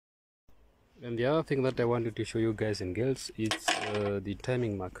And the other thing that I wanted to show you guys and girls is the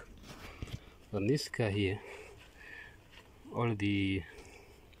timing mark on this car here. All these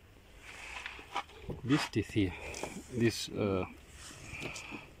teeth here, this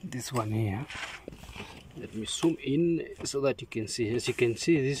one here, let me zoom in so that you can see. As you can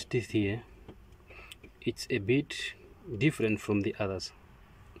see, this teeth here, it's a bit different from the others,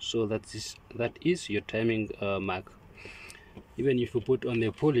 so that is your timing mark. Even if you put on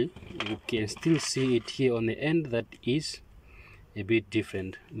the pulley, you can still see it here on the end. That is a bit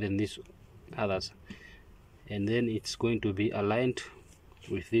different than these others, and then it's going to be aligned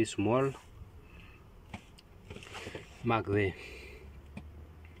with this small mark there.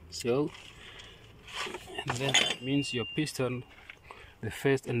 So, and then that means your piston, the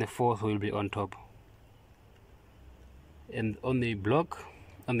first and the fourth, will be on top, and on the block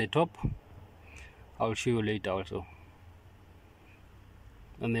on the top, I'll show you later also.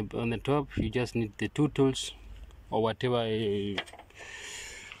 On the top, you just need the two tools or whatever, a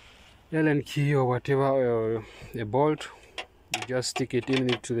Allen key or whatever, or a bolt. You just stick it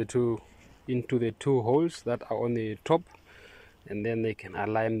into the two holes that are on the top, and then they can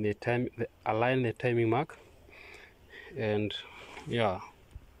align the timing mark. And yeah,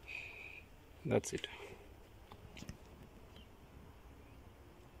 that's it.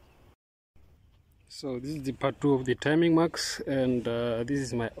 So this is the part 2 of the timing marks, and this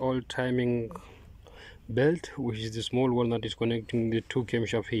is my old timing belt, which is the small one that is connecting the two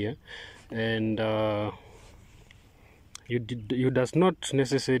camshaft here. And you does not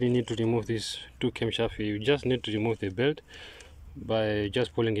necessarily need to remove these two camshaft here. You just need to remove the belt by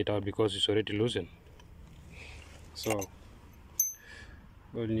just pulling it out, because it's already loosened. So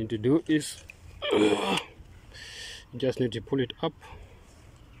all you need to do is you just need to pull it up.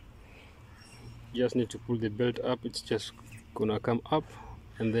 Just need to pull the belt up. It's just gonna come up,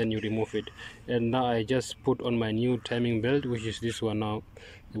 and then you remove it. And now I just put on my new timing belt, which is this one now,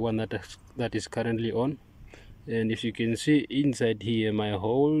 the one that is currently on. And if you can see inside here, my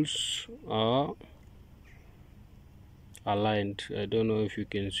holes are aligned. I don't know if you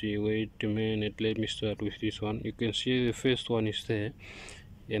can see. Wait a minute, let me start with this one. You can see the first one is there,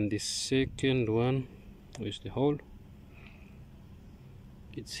 and the second one is the hole.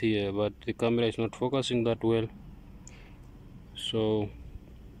 It's here, but the camera is not focusing that well. So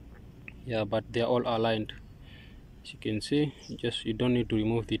yeah, but they're all aligned. As you can see, you don't need to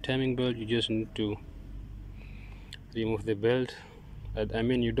remove the timing belt. You just need to remove the belt. I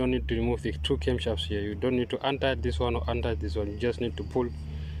mean, you don't need to remove the two camshafts here. You don't need to untie this one or untie this one. You just need to pull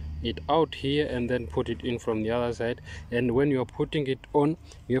it out here and then put it in from the other side. And when you are putting it on,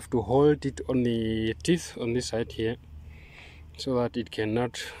 you have to hold it on the teeth on this side here, so that it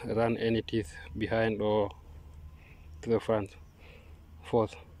cannot run any teeth behind or to the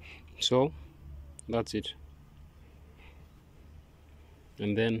fourth. So that's it.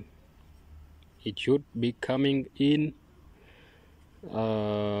 And then it should be coming in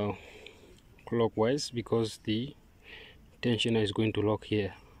clockwise, because the tensioner is going to lock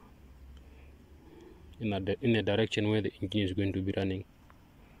here in the direction where the engine is going to be running.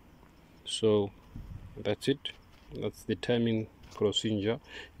 So that's it. That's the timing procedure.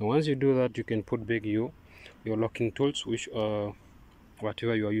 And once you do that, you can put back your locking tools, which are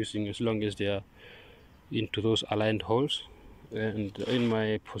whatever you are using, as long as they are into those aligned holes. And in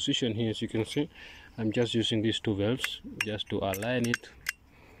my position here, as you can see, I'm just using these two valves just to align it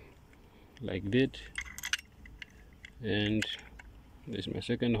like that. And this is my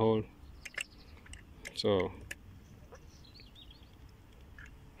second hole. So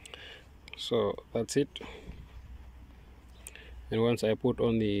that's it. And once I put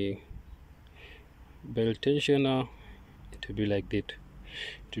on the belt tensioner, it will be like that.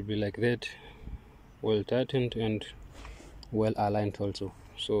 It will be like that, well tightened and well aligned also.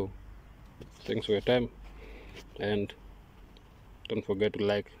 So thanks for your time, and don't forget to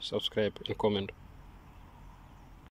like, subscribe and comment.